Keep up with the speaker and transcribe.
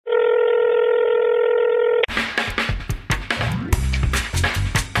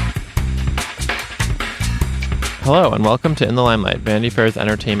Hello and welcome to In the Limelight, Vanity Fair's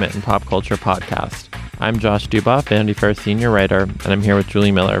entertainment and pop culture podcast. I'm Josh Duboff, Vanity Fair senior writer, and I'm here with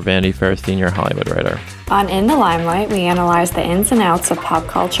Julie Miller, Vanity Fair senior Hollywood writer. On In the Limelight, we analyze the ins and outs of pop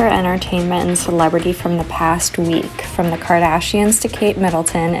culture, entertainment, and celebrity from the past week, from the Kardashians to Kate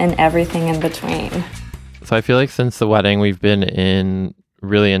Middleton and everything in between. So I feel like since the wedding, we've been in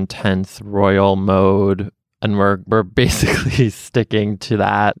really intense royal mode, and we're basically sticking to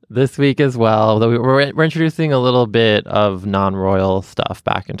that this week as well. Though we're introducing a little bit of non-royal stuff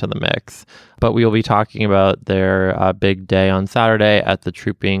back into the mix. But we will be talking about their big day on Saturday at the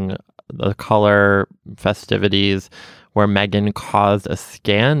Trooping the Color festivities, where Meghan caused a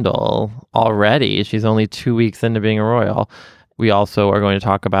scandal already. She's only 2 weeks into being a royal. We also are going to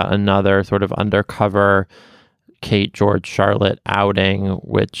talk about another sort of undercover Kate, George, Charlotte outing,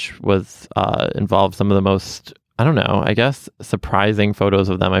 which was involved some of the most, surprising photos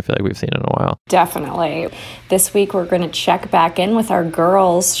of them I feel like we've seen in a while. Definitely. This week we're going to check back in with our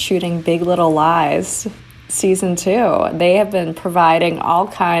girls shooting Big Little Lies season 2. They have been providing all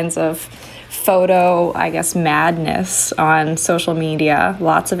kinds of photo, madness on social media.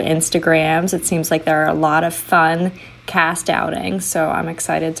 Lots of Instagrams. It seems like there are a lot of fun cast outings, so I'm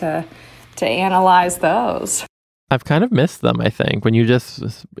excited to analyze those. I've kind of missed them, I think. When you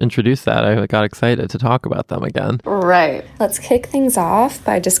just introduced that, I got excited to talk about them again. Right. Let's kick things off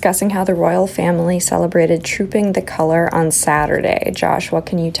by discussing how the royal family celebrated Trooping the Color on Saturday. Josh, what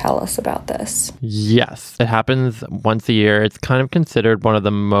can you tell us about this? Yes, it happens once a year. It's kind of considered one of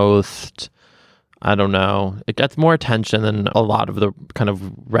the most, it gets more attention than a lot of the kind of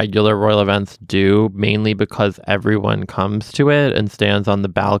regular royal events do, mainly because everyone comes to it and stands on the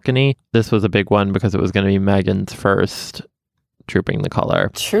balcony. This was a big one because it was going to be Meghan's first Trooping the Color.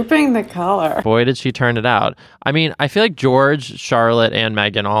 Trooping the Color. Boy, did she turn it out. I mean, I feel like George, Charlotte, and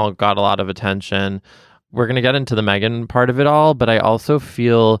Meghan all got a lot of attention. We're going to get into the Meghan part of it all, but I also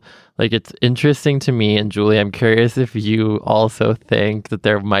feel like it's interesting to me, and Julie, I'm curious if you also think that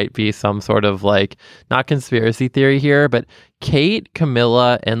there might be some sort of not conspiracy theory here, but Kate,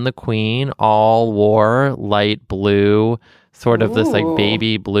 Camilla, and the Queen all wore light blue, sort of this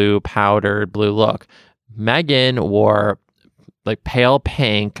baby blue, powdered blue look. Meghan wore pale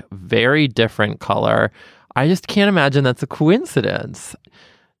pink, very different color. I just can't imagine that's a coincidence.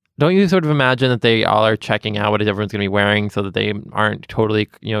 Don't you sort of imagine that they all are checking out what everyone's going to be wearing so that they aren't totally,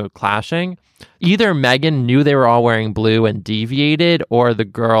 clashing? Either Meghan knew they were all wearing blue and deviated, or the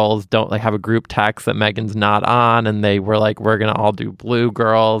girls don't have a group text that Meghan's not on, and they were we're going to all do blue,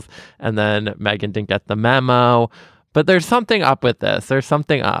 girls, and then Meghan didn't get the memo. But there's something up with this. There's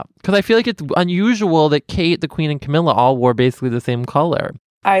something up. Because I feel like it's unusual that Kate, the Queen, and Camilla all wore basically the same color.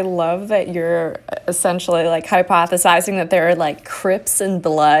 I love that you're essentially hypothesizing that there are Crips and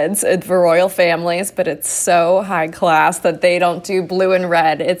Bloods for royal families, but it's so high class that they don't do blue and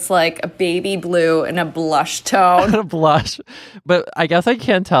red. It's a baby blue and a blush tone. A blush. But I guess I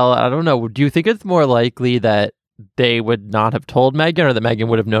can't tell. I don't know. Do you think it's more likely that they would not have told Meghan, or that Meghan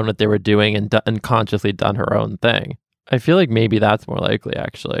would have known what they were doing and consciously done her own thing? I feel like maybe that's more likely,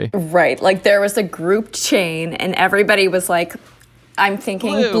 actually. Right. There was a group chain and everybody was I'm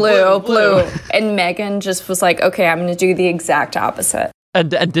thinking blue. And Meghan just was okay, I'm going to do the exact opposite.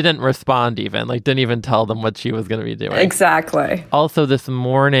 And didn't respond even, didn't even tell them what she was going to be doing. Exactly. Also, this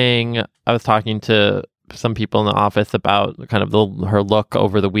morning, I was talking to some people in the office about kind of her look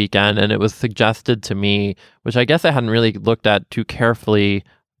over the weekend, and it was suggested to me, which I guess I hadn't really looked at too carefully,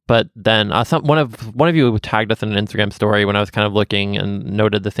 but then one of you tagged us in an Instagram story when I was kind of looking and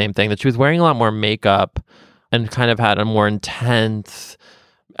noted the same thing, that she was wearing a lot more makeup and kind of had a more intense.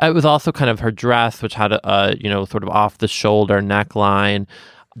 It was also kind of her dress, which had a sort of off the shoulder neckline,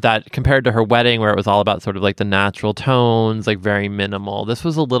 that compared to her wedding, where it was all about sort of the natural tones, very minimal. This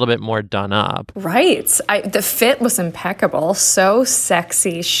was a little bit more done up. Right. The fit was impeccable. So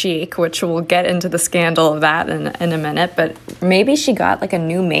sexy chic, which we'll get into the scandal of that in a minute. But maybe she got a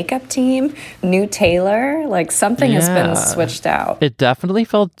new makeup team, new tailor, something has been switched out. It definitely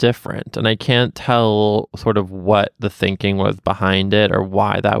felt different. And I can't tell sort of what the thinking was behind it or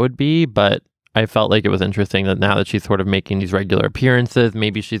why that would be, but I felt like it was interesting that now that she's sort of making these regular appearances,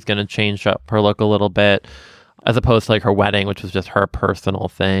 maybe she's going to change up her look a little bit, as opposed to her wedding, which was just her personal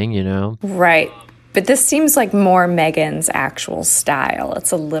thing, Right. But this seems more Meghan's actual style.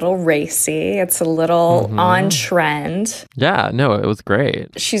 It's a little racy. It's a little on trend. Yeah, no, it was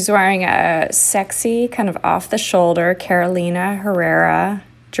great. She's wearing a sexy, kind of off the shoulder Carolina Herrera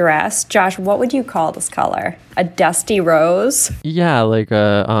dress. Josh, what would you call this color? A dusty rose? Yeah,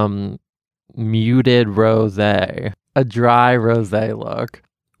 a muted rosé, a dry rosé look,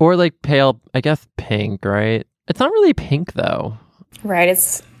 or pale, I guess pink, right? It's not really pink though. Right.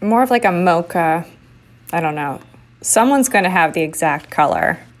 It's more of like a mocha. I don't know. Someone's going to have the exact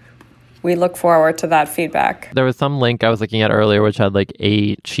color. We look forward to that feedback. There was some link I was looking at earlier which had like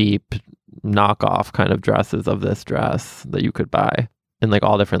 8 cheap knockoff kind of dresses of this dress that you could buy in like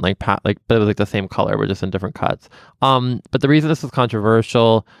all different but it was like the same color, but just in different cuts. But the reason this was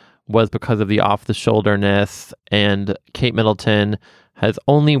controversial was because of the off-the-shoulderness, and Kate Middleton has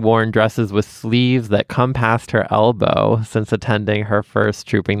only worn dresses with sleeves that come past her elbow since attending her first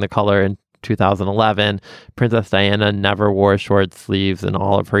Trooping the Color in 2011. Princess Diana never wore short sleeves in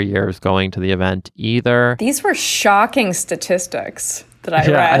all of her years going to the event either. These were shocking statistics that I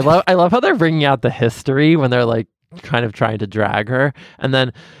read. I love how they're bringing out the history when they're like kind of trying to drag her. And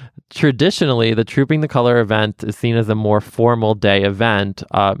then traditionally, the Trooping the Color event is seen as a more formal day event.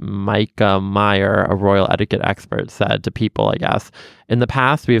 Micah Meyer, a royal etiquette expert, said to People, I guess, in the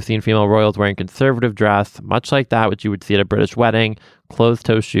past, we have seen female royals wearing conservative dress, much like that which you would see at a British wedding,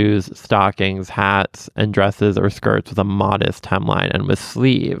 closed-toe shoes, stockings, hats, and dresses or skirts with a modest hemline and with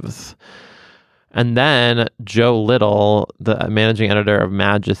sleeves. And then Joe Little, the managing editor of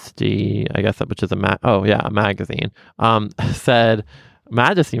Majesty, I guess, which is a magazine, said,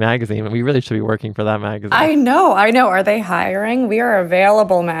 Majesty magazine, we really should be working for that magazine. I know. Are they hiring? We are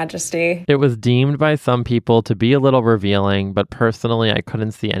available, Majesty. It was deemed by some people to be a little revealing, but personally, I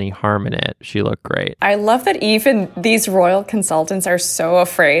couldn't see any harm in it. She looked great. I love that even these royal consultants are so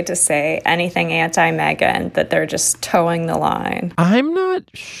afraid to say anything anti-Meghan that they're just towing the line. I'm not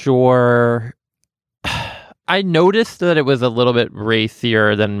sure. I noticed that it was a little bit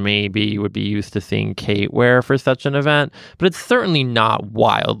racier than maybe you would be used to seeing Kate wear for such an event, but it's certainly not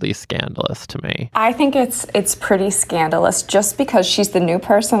wildly scandalous to me. I think it's pretty scandalous just because she's the new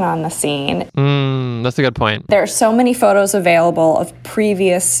person on the scene. That's a good point. There are so many photos available of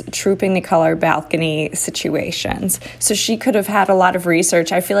previous Trooping the Color balcony situations. So she could have had a lot of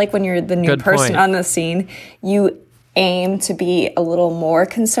research. I feel like when you're the new person on the scene, you aim to be a little more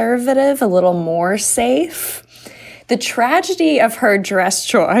conservative, a little more safe. The tragedy of her dress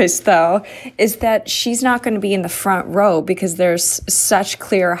choice, though, is that she's not going to be in the front row because there's such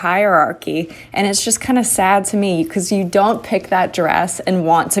clear hierarchy. And it's just kind of sad to me because you don't pick that dress and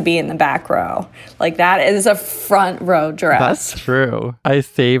want to be in the back row. Like, that is a front row dress. That's true. I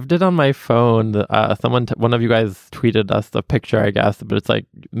saved it on my phone. One of you guys tweeted us the picture, I guess, but it's like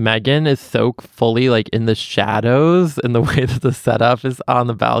Meghan is so fully like in the shadows in the way that the setup is on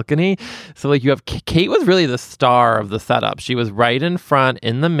the balcony. So like you have Kate was really the star of the setup. She was right in front,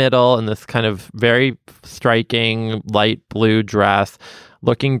 in the middle, in this kind of very striking light blue dress,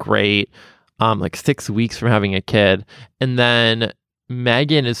 looking great, like 6 weeks from having a kid. And then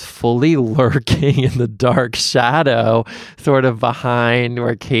Meghan is fully lurking in the dark shadow, sort of behind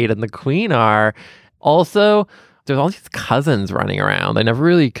where Kate and the Queen are. Also, there's all these cousins running around. I never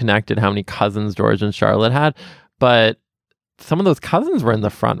really connected how many cousins George and Charlotte had, but some of those cousins were in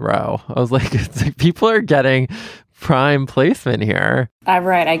the front row. I was like, it's like people are getting prime placement here.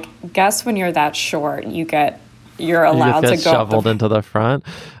 Right. I guess when you're that short, you're allowed to go shoveled into the front.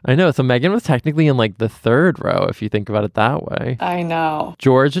 I know. So Meghan was technically in like the third row, if you think about it that way. I know.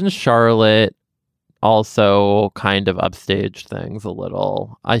 George and Charlotte also kind of upstaged things a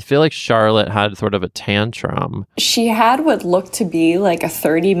little. I feel like Charlotte had sort of a tantrum. She had what looked to be like a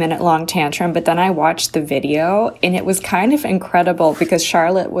 30-minute long tantrum, but then I watched the video and it was kind of incredible because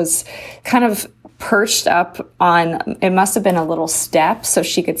Charlotte was kind of perched up on, it must have been a little step so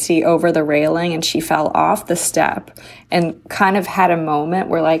she could see over the railing, and she fell off the step and kind of had a moment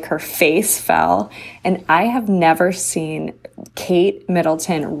where like her face fell. And I have never seen Kate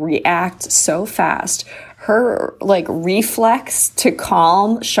Middleton react so fast. Her like reflex to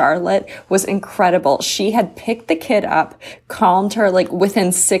calm Charlotte was incredible. She had picked the kid up, calmed her like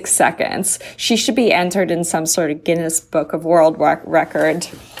within 6 seconds. She should be entered in some sort of Guinness Book of World Record.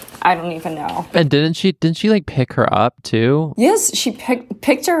 I don't even know. And didn't she like pick her up too? Yes, she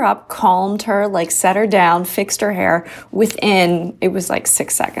picked her up, calmed her, like set her down, fixed her hair within, it was like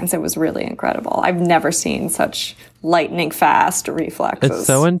 6 seconds. It was really incredible. I've never seen such lightning fast reflexes. It's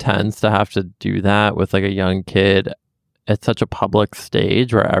so intense to have to do that with like a young kid at such a public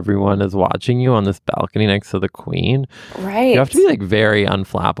stage where everyone is watching you on this balcony next to the Queen. Right. You have to be like very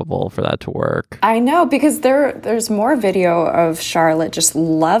unflappable for that to work. I know, because there's more video of Charlotte just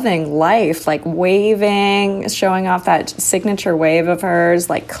loving life, like waving, showing off that signature wave of hers,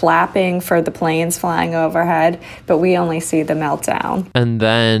 like clapping for the planes flying overhead, but we only see the meltdown. And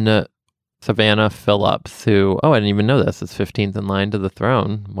then Savannah Phillips, who, I didn't even know this, is 15th in line to the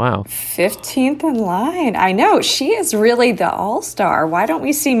throne. Wow. 15th in line. I know. She is really the all-star. Why don't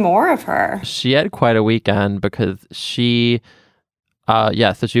we see more of her? She had quite a weekend because she,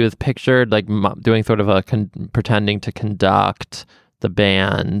 so she was pictured like doing sort of pretending to conduct the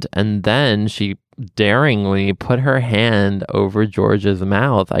band, and then she daringly put her hand over George's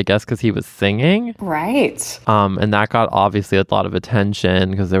mouth, I guess because he was singing. Right. And that got obviously a lot of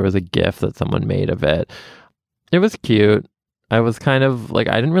attention because there was a GIF that someone made of it. It was cute. I was kind of like,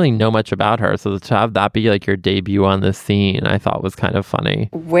 I didn't really know much about her, so to have that be like your debut on this scene, I thought was kind of funny.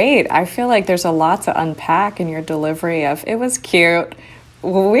 Wait, I feel like there's a lot to unpack in your delivery of, it was cute.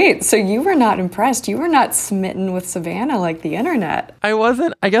 Well, wait, so you were not impressed? You were not smitten with Savannah like the internet? I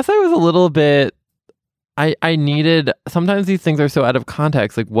wasn't. I guess I was a little bit. I needed. Sometimes these things are so out of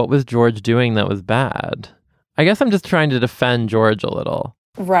context. Like, what was George doing that was bad? I guess I'm just trying to defend George a little.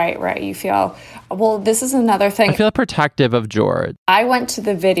 Right. You feel, well, this is another thing. I feel protective of George. I went to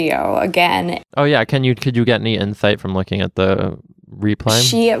the video again. Oh, yeah. Could you get any insight from looking at the replay?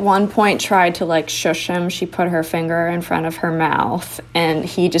 She at one point tried to like shush him. She put her finger in front of her mouth and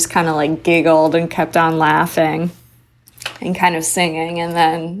he just kind of like giggled and kept on laughing and kind of singing.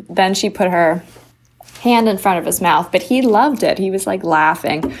 And then she put her hand in front of his mouth, but he loved it. He was like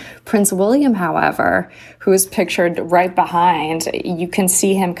laughing. Prince William, however, who is pictured right behind, you can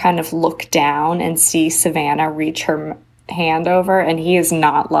see him kind of look down and see Savannah reach her hand over, and he is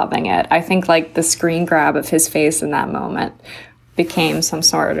not loving it. I think like the screen grab of his face in that moment became some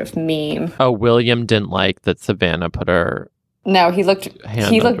sort of meme. Oh, William didn't like that Savannah put her. No, he looked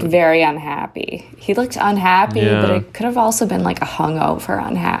very unhappy. He looked unhappy, but it could have also been like a hungover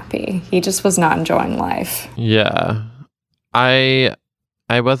unhappy. He just was not enjoying life. Yeah. I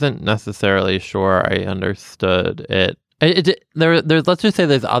wasn't necessarily sure I understood it. There's let's just say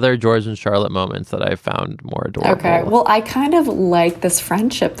there's other George and Charlotte moments that I found more adorable. Okay, well, I kind of like this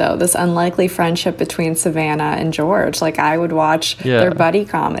friendship, though, this unlikely friendship between Savannah and George. Like, I would watch their buddy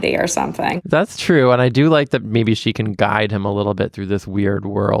comedy or something. That's true, and I do like that maybe she can guide him a little bit through this weird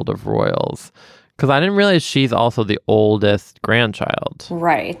world of royals. Because I didn't realize she's also the oldest grandchild.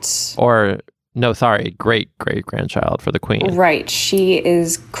 Right. Or... no, sorry, great-great-grandchild for the Queen. Right. She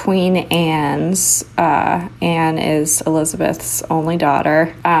is Queen Anne's. Anne is Elizabeth's only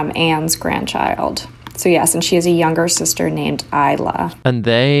daughter, Anne's grandchild. So yes, and she has a younger sister named Isla. And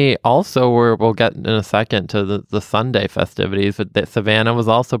they also we'll get in a second to the Sunday festivities, but that Savannah was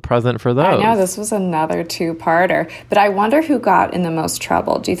also present for those. I know, this was another two-parter. But I wonder who got in the most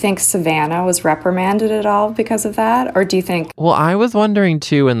trouble. Do you think Savannah was reprimanded at all because of that? Or do you think... Well, I was wondering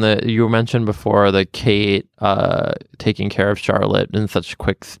too, you mentioned before the Kate taking care of Charlotte in such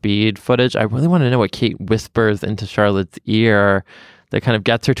quick speed footage. I really want to know what Kate whispers into Charlotte's ear that kind of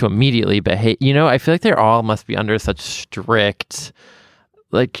gets her to immediately behave. You know, I feel like they all must be under such strict,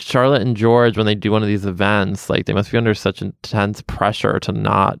 like Charlotte and George, when they do one of these events, like they must be under such intense pressure to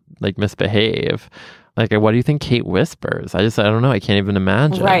not like misbehave. Like, what do you think Kate whispers? I don't know. I can't even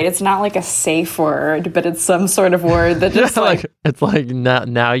imagine. Right. It's not like a safe word, but it's some sort of word that just like... It's like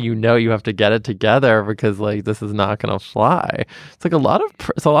now you know you have to get it together because like this is not going to fly. It's like a lot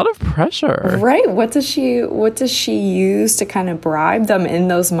of pressure. Right. What does she use to kind of bribe them in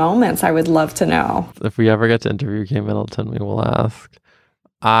those moments? I would love to know. If we ever get to interview Kate Middleton, we will ask.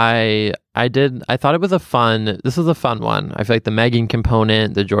 I thought it was this was a fun one. I feel like the Meghan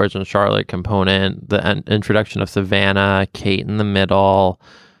component, the George and Charlotte component, the introduction of Savannah, Kate in the middle.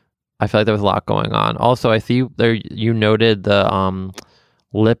 I feel like there was a lot going on. Also, I see there you noted the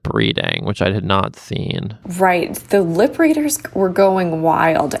lip reading, which I had not seen. Right. The lip readers were going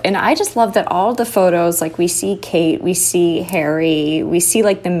wild. And I just love that all the photos, like we see Kate, we see Harry, we see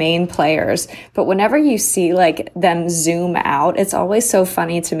like the main players. But whenever you see like them zoom out, it's always so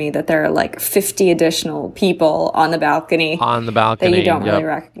funny to me that there are like 50 additional people on the balcony. That you don't really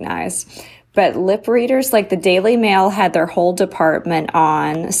recognize. But lip readers, like the Daily Mail had their whole department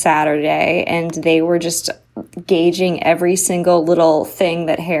on Saturday, and they were just gauging every single little thing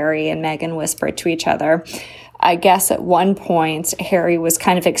that Harry and Meghan whispered to each other. I guess at one point, Harry was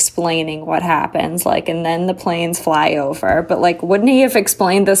kind of explaining what happens, like, and then the planes fly over. But, like, wouldn't he have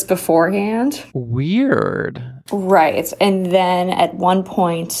explained this beforehand? Weird. Right. And then at one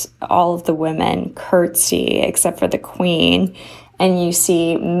point, all of the women curtsy, except for the Queen. And you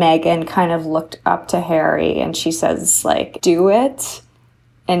see Meghan kind of looked up to Harry, and she says, like, do it.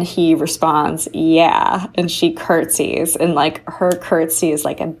 And he responds, yeah. And she curtsies. And like her curtsy is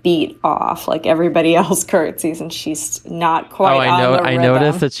like a beat off. Like everybody else curtsies and she's not quite on the rhythm. I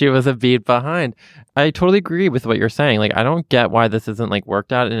noticed that she was a beat behind. I totally agree with what you're saying. Like, I don't get why this isn't like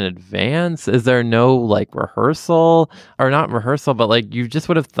worked out in advance. Is there no like rehearsal or not rehearsal, but like you just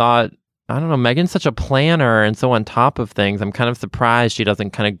would have thought, I don't know, Megan's such a planner and so on top of things. I'm kind of surprised she doesn't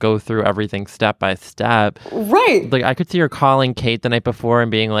kind of go through everything step by step. Right. Like I could see her calling Kate the night before and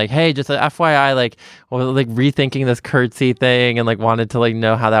being like, hey, just a FYI, like, well, like rethinking this curtsy thing and like wanted to like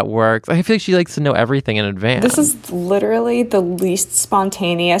know how that works. I feel like she likes to know everything in advance. This is literally the least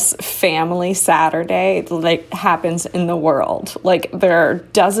spontaneous family Saturday like happens in the world. Like there are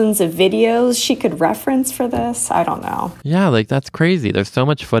dozens of videos she could reference for this. I don't know. Yeah, like that's crazy. There's so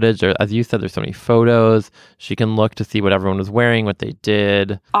much footage. As you said, there's so many photos. She can look to see what everyone was wearing, what they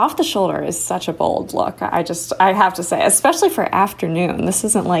did. Off the shoulder is such a bold look. I have to say, especially for afternoon. This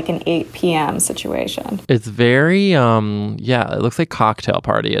isn't like an 8 p.m. situation. It's very, yeah, it looks like cocktail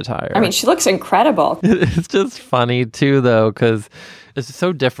party attire. I mean, she looks incredible. It's just funny too, though, because it's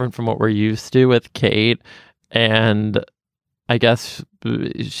so different from what we're used to with Kate. And I guess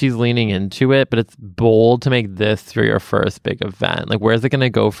she's leaning into it, but it's bold to make this your first big event. Like, where's it going to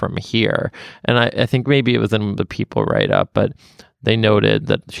go from here? And I think maybe it was in the People write-up, but they noted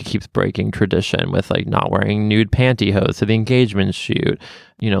that she keeps breaking tradition with like not wearing nude pantyhose to the engagement shoot.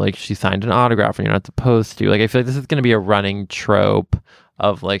 You know, like she signed an autograph and you're not supposed to. Like, I feel like this is going to be a running trope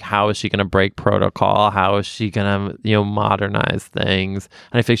of like, how is she going to break protocol? How is she going to, you know, modernize things?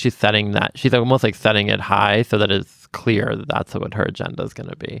 And I feel like she's almost like setting it high so that it's clear that that's what her agenda is going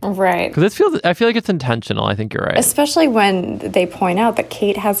to be. Right. Because I feel like it's intentional. I think you're right. Especially when they point out that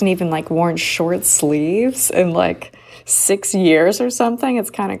Kate hasn't even like worn short sleeves in like 6 years or something. It's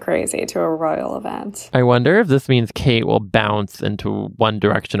kind of crazy to a royal event. I wonder if this means Kate will bounce into one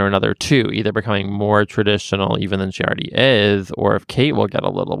direction or another too, either becoming more traditional even than she already is, or if Kate will get a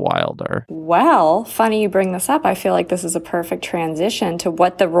little wilder. Well, funny you bring this up. I feel like this is a perfect transition to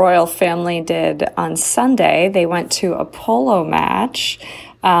what the royal family did on Sunday. They went to a polo match.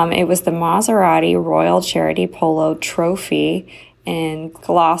 It was the Maserati Royal Charity Polo Trophy in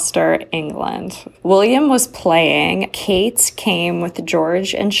Gloucester, England. William was playing. Kate came with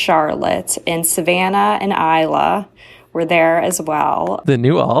George and Charlotte, and Savannah and Isla were there as well. The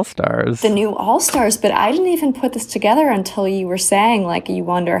new All-Stars. But I didn't even put this together until you were saying, like, you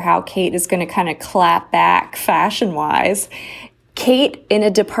wonder how Kate is going to kind of clap back fashion-wise. Kate, in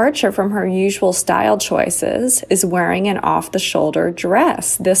a departure from her usual style choices, is wearing an off-the-shoulder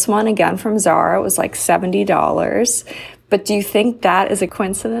dress. This one, again, from Zara, was like $70. But do you think that is a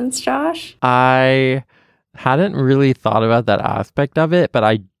coincidence, Josh? I hadn't really thought about that aspect of it, but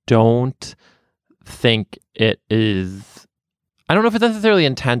I don't think it is. I don't know if it's necessarily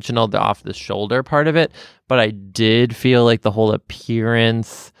intentional, the off the shoulder part of it, but I did feel like the whole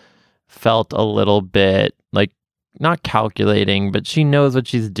appearance felt a little bit like not calculating, but she knows what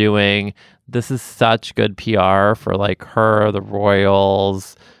she's doing. This is such good PR for like her, the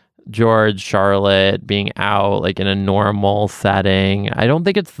royals, George, Charlotte being out like in a normal setting. I don't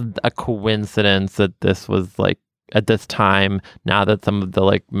think it's a coincidence that this was like at this time, now that some of the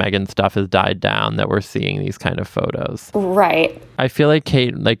like Meghan stuff has died down, that we're seeing these kind of photos. Right. I feel like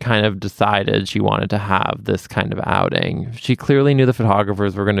Kate like kind of decided she wanted to have this kind of outing. She clearly knew the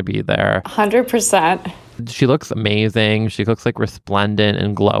photographers were going to be there. 100%. She looks amazing. She looks like resplendent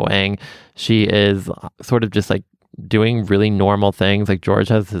and glowing. She is sort of just like doing really normal things. Like George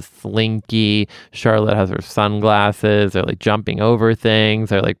has his slinky, Charlotte has her sunglasses. They're like jumping over things.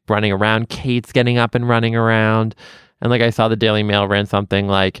 They're like running around. Kate's getting up and running around. And like I saw the Daily Mail ran something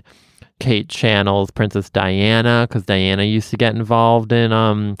like Kate channels Princess Diana, because Diana used to get involved in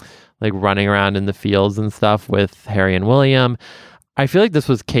like running around in the fields and stuff with Harry and William. I feel like this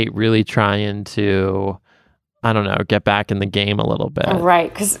was Kate really trying to, I don't know, get back in the game a little bit.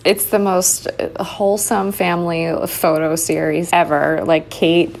 Right, because it's the most wholesome family photo series ever. Like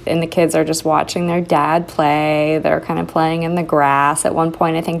Kate and the kids are just watching their dad play. They're kind of playing in the grass. At one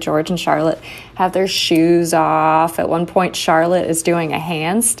point, I think George and Charlotte have their shoes off. At one point, Charlotte is doing a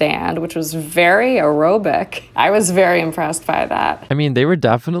handstand, which was very aerobic. I was very impressed by that. I mean, they were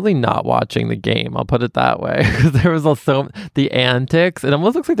definitely not watching the game. I'll put it that way. There was also the antics. It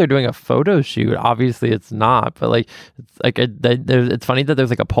almost looks like they're doing a photo shoot. Obviously, it's not. But like, it's funny that there's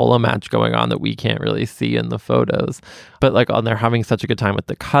like a polo match going on that we can't really see in the photos. But like, they're having such a good time with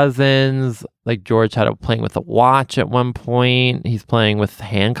the cousins. Like George playing with a watch at one point. He's playing with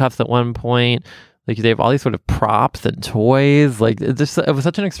handcuffs at one point. Like they have all these sort of props and toys. Like it was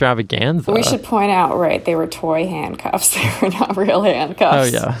such an extravaganza. We should point out, right, they were toy handcuffs. They were not real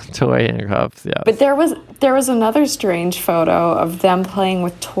handcuffs. Oh yeah, toy handcuffs, yeah. But there was another strange photo of them playing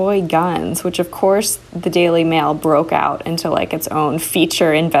with toy guns, which of course the Daily Mail broke out into like its own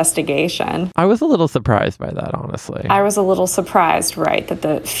feature investigation. I was a little surprised by that, honestly. I was a little surprised, right, that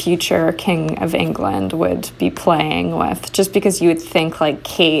the future King of England would be playing with, just because you would think like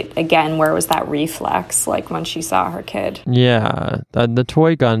Kate, again, where was that reflex, like when she saw her kid? Yeah, the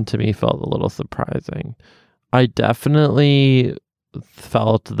toy gun to me felt a little surprising. I definitely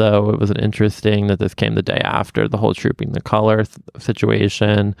felt, though, it was interesting that this came the day after the whole Trooping the Color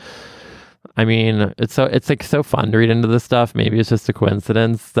situation. I mean, it's like so fun to read into this stuff. Maybe it's just a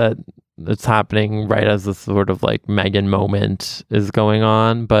coincidence that it's happening right as this sort of like Meghan moment is going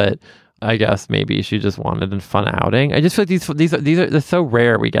on, but I guess maybe she just wanted a fun outing. I just feel like these are they're so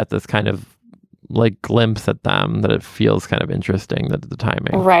rare. We get this kind of like glimpse at them that it feels kind of interesting, that the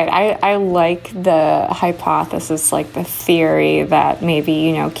timing. Right. I like the hypothesis, like the theory that maybe,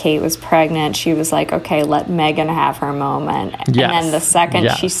 you know, Kate was pregnant. She was like, okay, let Meghan have her moment. Yes. And then the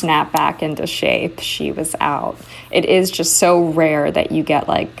second she snapped back into shape, she was out. It is just so rare that you get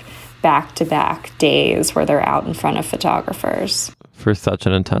like back-to-back days where they're out in front of photographers. For such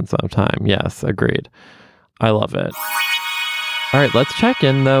an intense amount of time. Yes, agreed. I love it. All right, let's check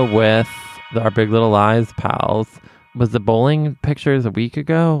in though with our Big Little Lies pals. Was the bowling pictures a week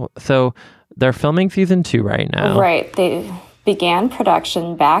ago? So they're filming season 2 right now. Right. They began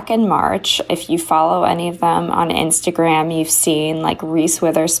production back in March. If you follow any of them on Instagram, you've seen like Reese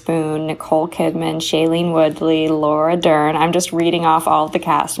Witherspoon, Nicole Kidman, Shailene Woodley, Laura Dern. I'm just reading off all of the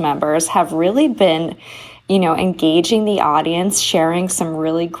cast members have really been, you know, engaging the audience, sharing some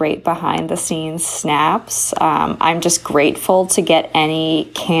really great behind-the-scenes snaps. I'm just grateful to get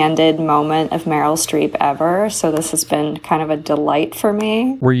any candid moment of Meryl Streep ever. So this has been kind of a delight for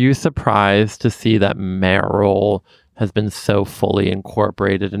me. Were you surprised to see that Meryl has been so fully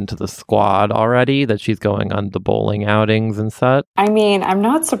incorporated into the squad already, that she's going on the bowling outings and such? I mean, I'm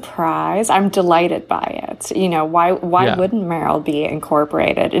not surprised. I'm delighted by it. You know, why wouldn't Meryl be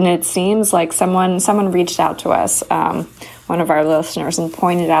incorporated? And it seems like someone reached out to us, one of our listeners, and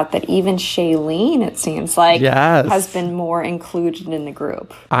pointed out that even Shailene, it seems like, has been more included in the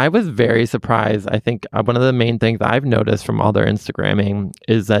group. I was very surprised. I think one of the main things I've noticed from all their Instagramming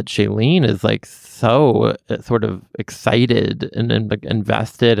is that Shailene is like so sort of excited and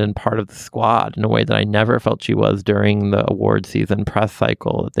invested in part of the squad in a way that I never felt she was during the award season press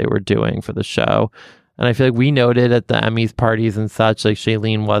cycle that they were doing for the show. And I feel like we noted at the Emmys parties and such, like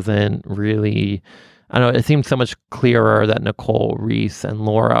Shailene wasn't really, I don't know, it seemed so much clearer that Nicole, Reese, and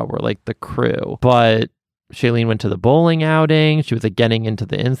Laura were like the crew. But Shailene went to the bowling outing. She was like getting into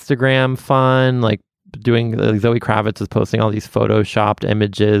the Instagram fun, like doing, Zoe Kravitz was posting all these photoshopped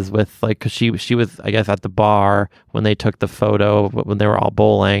images with like, cause she was, I guess, at the bar when they took the photo when they were all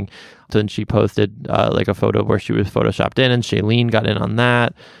bowling. So then she posted like a photo where she was photoshopped in, and Shailene got in on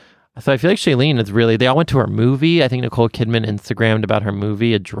that. So I feel like Shailene is really, they all went to her movie. I think Nicole Kidman Instagrammed about her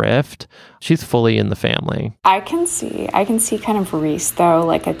movie, Adrift. She's fully in the family. I can see kind of Reese, though,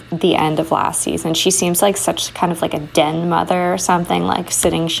 like at the end of last season. She seems like such kind of like a den mother or something, like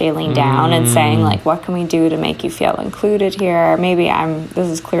sitting Shailene down and saying, like, what can we do to make you feel included here? Maybe this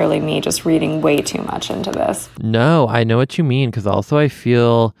is clearly me just reading way too much into this. No, I know what you mean, because also I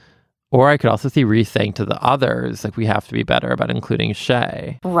feel... Or I could also see Reese saying to the others, like, we have to be better about including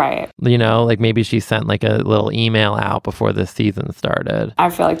Shay. Right. You know, like maybe she sent like a little email out before this season started. I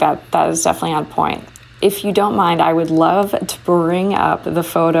feel like that is definitely on point. If you don't mind, I would love to bring up the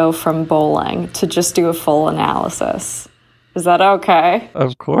photo from bowling to just do a full analysis. Is that okay?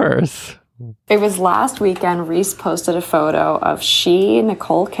 Of course. It was last weekend. Reese posted a photo of she,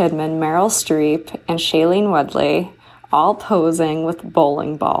 Nicole Kidman, Meryl Streep, and Shailene Woodley all posing with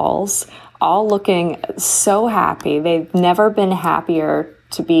bowling balls, all looking so happy. They've never been happier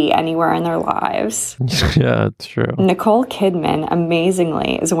to be anywhere in their lives. Yeah, it's true. Nicole Kidman,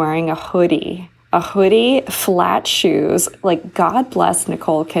 amazingly, is wearing a hoodie, flat shoes. Like, God bless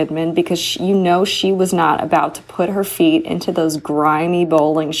Nicole Kidman, because she was not about to put her feet into those grimy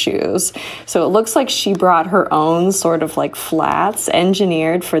bowling shoes. So it looks like she brought her own sort of like flats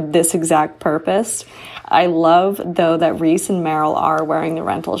engineered for this exact purpose. I love, though, that Reese and Meryl are wearing the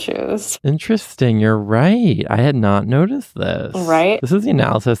rental shoes. Interesting. You're right. I had not noticed this. Right? This is the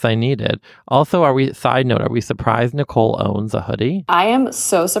analysis I needed. Also, are we surprised Nicole owns a hoodie? I am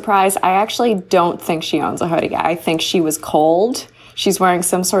so surprised. I actually don't think she owns a hoodie. I think she was cold she's wearing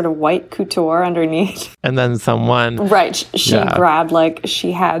some sort of white couture underneath. And then someone... Right. She grabbed, like,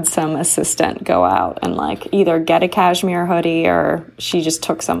 she had some assistant go out and, like, either get a cashmere hoodie or she just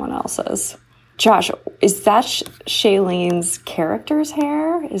took someone else's. Josh, is that Shailene's character's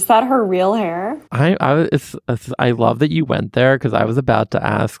hair? Is that her real hair? I love that you went there because I was about to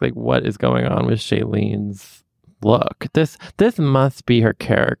ask, like, what is going on with Shailene's look? This must be her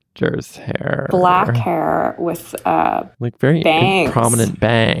character's hair. Black hair with like very bangs. Prominent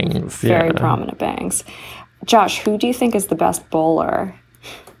bangs. Very prominent bangs. Josh, who do you think is the best bowler?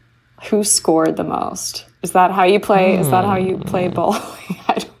 Who scored the most? Is that how you play? Is that how you play bowling?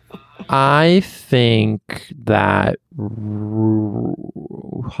 I think that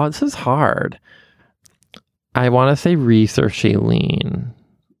this is hard. I want to say Reese or Shailene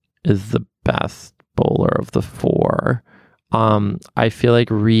is the best bowler of the four. I feel like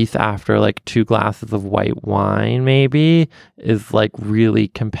Reese, after like 2 glasses of white wine, maybe is like really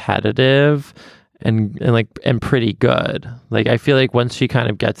competitive and pretty good. Like I feel like once she kind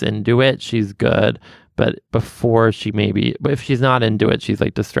of gets into it, she's good. But before but if she's not into it, she's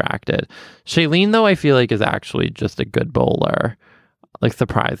like distracted. Shailene, though, I feel like is actually just a good bowler, like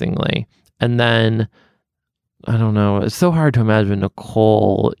surprisingly. And then, I don't know, it's so hard to imagine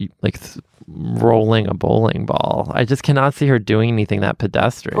Nicole like rolling a bowling ball. I just cannot see her doing anything that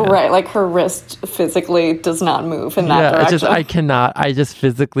pedestrian. Right, like her wrist physically does not move in that direction. I just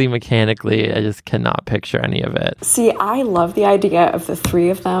physically, mechanically, I just cannot picture any of it. See, I love the idea of the 3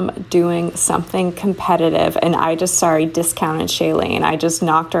 of them doing something competitive, and I just, discounted Shailene. I just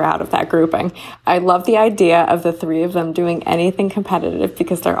knocked her out of that grouping. I love the idea of the 3 of them doing anything competitive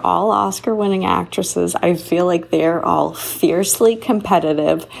because they're all Oscar-winning actresses. I feel like they're all fiercely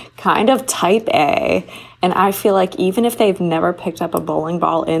competitive, kind of type A, and I feel like even if they've never picked up a bowling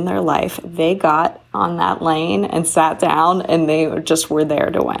ball in their life, they got on that lane and sat down and they just were there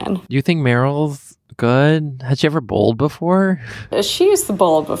to win. You think Meryl's good? Has she ever bowled before? She used to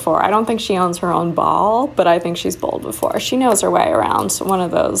bowl before. I don't think she owns her own ball, but I think she's bowled before. She knows her way around one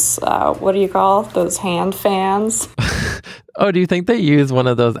of those, what do you call those hand fans? Oh, do you think they use one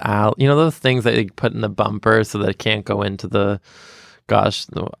of those those things that they put in the bumper so that it can't go into the... Gosh,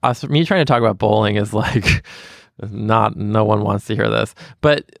 me trying to talk about bowling is like no one wants to hear this.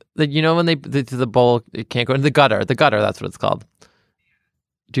 But when they do the bowl, it can't go into the gutter. The gutter, that's what it's called.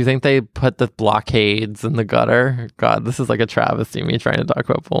 Do you think they put the blockades in the gutter? God, this is like a travesty, me trying to talk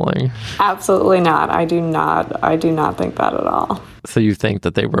about bowling. Absolutely not. I do not think that at all. So you think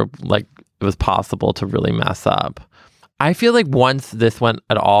that they were like, it was possible to really mess up? I feel like once this went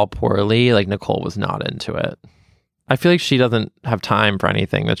at all poorly, like Nicole was not into it. I feel like she doesn't have time for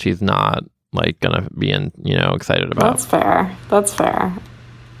anything that she's not like gonna be excited about. That's fair.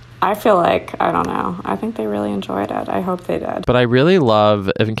 I feel like, I don't know. I think they really enjoyed it. I hope they did. But I really love,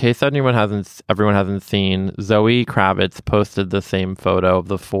 in case everyone hasn't seen, Zoe Kravitz posted the same photo of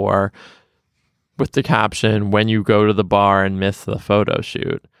the 4 with the caption, "When you go to the bar and miss the photo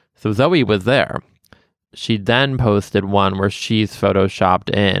shoot." So Zoe was there. She then posted one where she's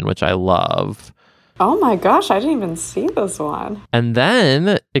photoshopped in, which I love. Oh my gosh, I didn't even see this one. And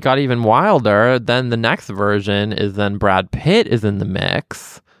then it got even wilder. Then the next version is then Brad Pitt is in the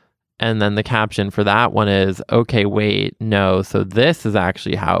mix. And then the caption for that one is, "Okay, wait, no, so this is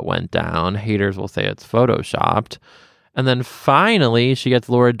actually how it went down. Haters will say it's photoshopped." And then finally she gets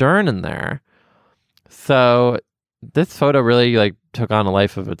Laura Dern in there. So this photo really like took on a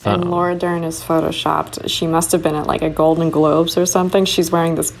life of its own. And Laura Dern is photoshopped. She must have been at like a Golden Globes or something. She's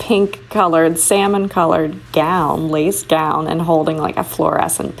wearing this pink-colored, salmon-colored gown, lace gown, and holding like a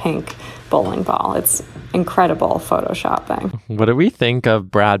fluorescent pink bowling ball. It's incredible photoshopping. What do we think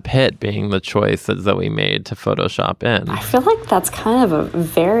of Brad Pitt being the choice that Zoe made to Photoshop in? I feel like that's kind of a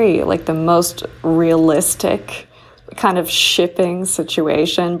very, like the most realistic kind of shipping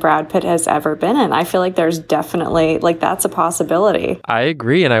situation Brad Pitt has ever been in. I feel like there's definitely, like, that's a possibility. I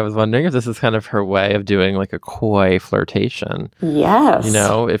agree, and I was wondering if this is kind of her way of doing like a coy flirtation. Yes.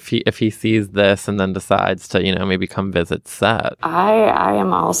 If he sees this and then decides to, maybe come visit set. I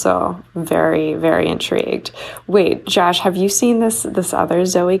am also very, very intrigued. Wait, Josh, have you seen this other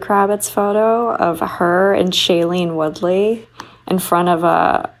Zoe Kravitz photo of her and Shailene Woodley in front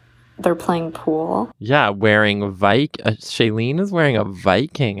of they're playing pool? Yeah, wearing Shailene is wearing a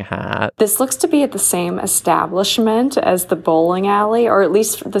Viking hat. This looks to be at the same establishment as the bowling alley, or at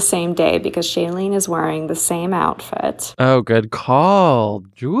least the same day, because Shailene is wearing the same outfit. Oh, good call.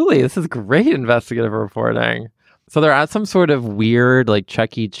 Julie, this is great investigative reporting. So they're at some sort of weird, like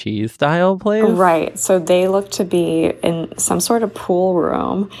Chuck E. Cheese style place? Right. So they look to be in some sort of pool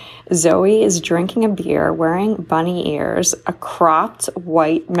room. Zoe is drinking a beer, wearing bunny ears, a cropped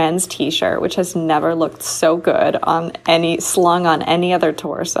white men's t-shirt, which has never looked so good slung on any other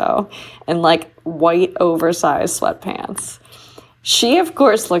torso, and like white oversized sweatpants. She, of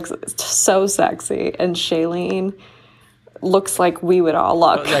course, looks so sexy, and Shailene looks like we would all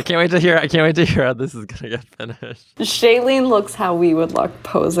look. I can't wait to hear how this is gonna get finished. Shailene looks how we would look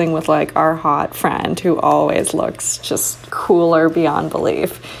posing with like our hot friend who always looks just cooler beyond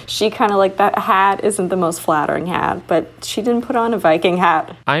belief. She kind of like, that hat isn't the most flattering hat, but she didn't put on a Viking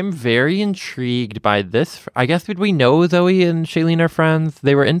hat. I'm very intrigued by this. I guess, did we know Zoe and Shailene are friends?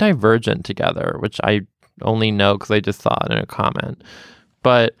 They were in Divergent together, which I only know because I just saw it in a comment.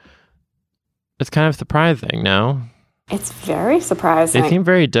 But it's kind of surprising, no? It's very surprising. They seem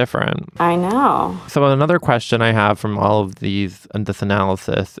very different. I know. So another question I have from all of these and this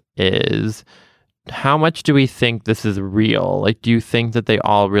analysis is, how much do we think this is real? Like, do you think that they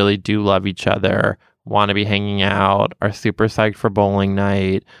all really do love each other, want to be hanging out, are super psyched for bowling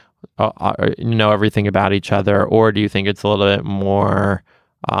night, know everything about each other? Or do you think it's a little bit more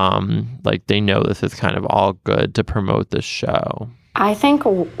like they know this is kind of all good to promote this show? I think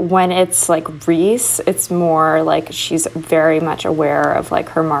when it's like Reese, it's more like she's very much aware of like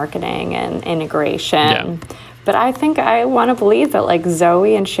her marketing and integration. Yeah. But I think I want to believe that like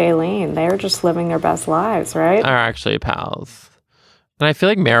Zoe and Shailene, they're just living their best lives, right? Are actually pals. And I feel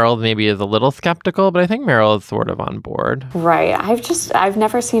like Meryl maybe is a little skeptical, but I think Meryl is sort of on board. Right. I've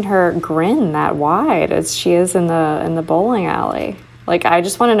never seen her grin that wide as she is in the bowling alley. Like, I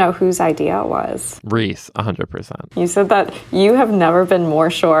just want to know whose idea it was. Reese, 100%. You said that you have never been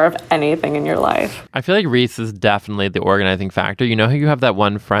more sure of anything in your life. I feel like Reese is definitely the organizing factor. You know how you have that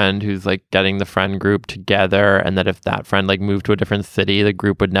one friend who's like getting the friend group together, and that if that friend like moved to a different city, the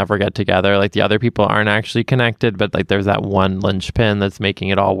group would never get together. Like, the other people aren't actually connected, but like there's that one linchpin that's making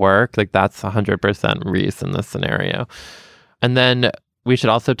it all work. Like, that's 100% Reese in this scenario. And then we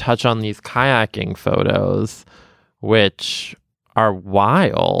should also touch on these kayaking photos, which are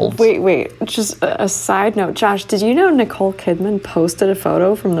wild. Wait. Just a side note. Josh, did you know Nicole Kidman posted a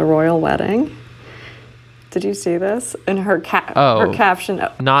photo from the royal wedding? Did you see this? And her caption...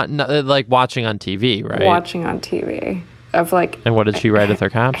 Not like watching on TV, right? Watching on TV. Of like... And what did she write as her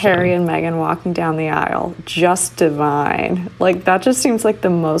caption? Harry and Meghan walking down the aisle. Just divine. Like, that just seems like the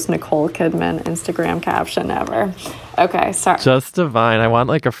most Nicole Kidman Instagram caption ever. Okay, sorry. Just divine. I want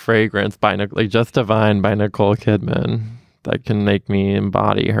like a fragrance by like Just Divine by Nicole Kidman that can make me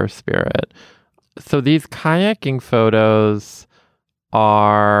embody her spirit. So these kayaking photos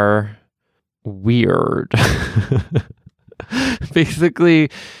are weird. Basically,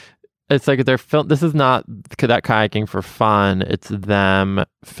 it's like they're this is not that kayaking for fun. It's them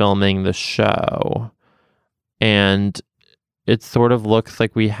filming the show. And it sort of looks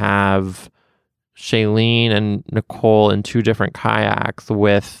like we have Shailene and Nicole in two different kayaks,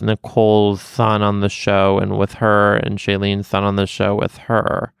 with Nicole's son on the show and with her, and Shailene's son on the show with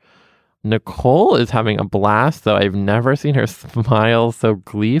her. Nicole is having a blast, though. I've never seen her smile so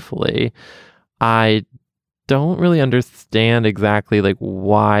gleefully. I don't really understand exactly like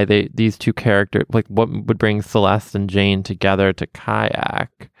why these two characters, like what would bring Celeste and Jane together to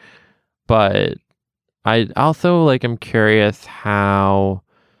kayak. But I also like am curious how,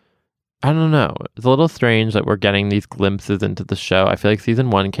 I don't know. It's a little strange that we're getting these glimpses into the show. I feel like season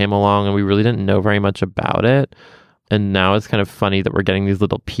 1 came along and we really didn't know very much about it. And now it's kind of funny that we're getting these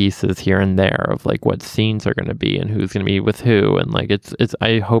little pieces here and there of like what scenes are going to be and who's going to be with who. And like, it's,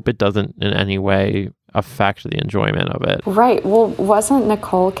 I hope it doesn't in any way affect the enjoyment of it. Right. Well, wasn't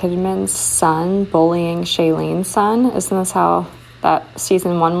Nicole Kidman's son bullying Shailene's son? Isn't this how that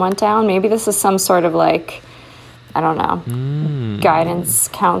season 1 went down? Maybe this is some sort of like, I don't know, guidance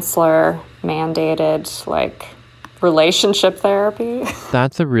counselor mandated, like, relationship therapy.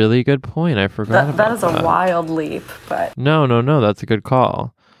 That's a really good point. I forgot about that. That is a wild leap, but... No, that's a good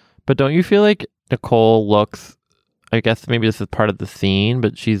call. But don't you feel like Nicole looks, I guess maybe this is part of the scene,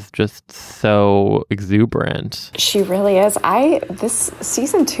 but she's just so exuberant. She really is. This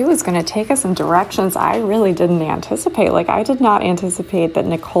season 2 is going to take us in directions I really didn't anticipate. Like, I did not anticipate that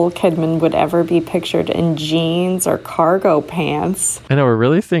Nicole Kidman would ever be pictured in jeans or cargo pants. I know, we're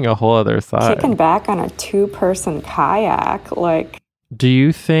really seeing a whole other side. Taken back on a 2-person kayak, like... Do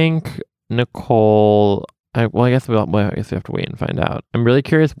you think Nicole... I guess we have to wait and find out. I'm really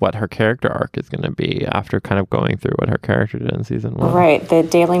curious what her character arc is going to be after kind of going through what her character did in season 1. Right. The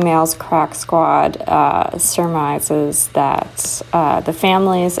Daily Mail's Crack Squad surmises that the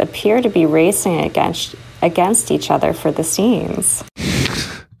families appear to be racing against against each other for the scenes.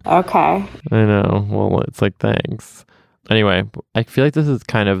 Okay. I know. Well, it's like, thanks. Anyway, I feel like this is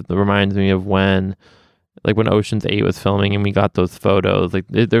kind of reminds me of when Ocean's 8 was filming and we got those photos. Like,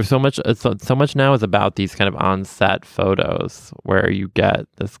 there's so much now is about these kind of on-set photos where you get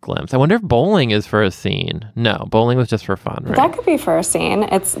this glimpse. I wonder if bowling is for a scene. No, bowling was just for fun, right? That could be for a scene.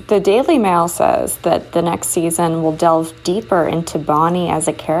 It's the Daily Mail says that the next season will delve deeper into Bonnie as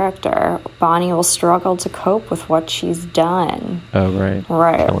a character. Bonnie will struggle to cope with what she's done. Oh, right.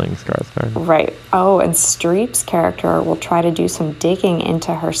 Right. Killing Skarsgård. Right. Oh, and Streep's character will try to do some digging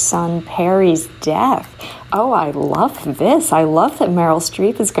into her son Perry's death. Oh, I love this. I love that Meryl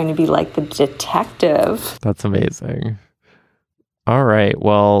Streep is going to be like the detective. That's amazing. All right.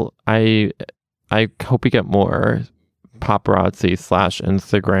 Well, I hope we get more paparazzi /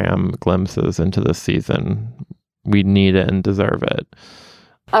 Instagram glimpses into this season. We need it and deserve it.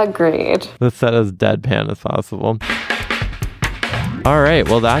 Agreed. Let's set as deadpan as possible. All right.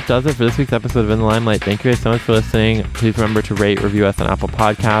 Well, that does it for this week's episode of In the Limelight. Thank you guys so much for listening. Please remember to review us on Apple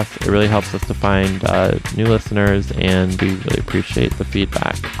Podcasts. It really helps us to find new listeners, and we really appreciate the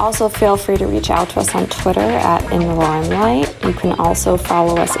feedback. Also, feel free to reach out to us on Twitter at In the Limelight. You can also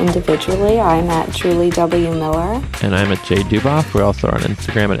follow us individually. I'm at Julie W. Miller. And I'm at Jay Duboff. We're also on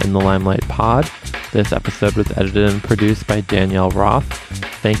Instagram at In the Limelight Pod. This episode was edited and produced by Danielle Roth.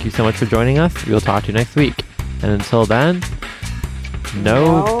 Thank you so much for joining us. We'll talk to you next week. And until then,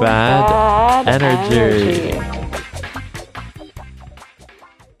 no bad energy.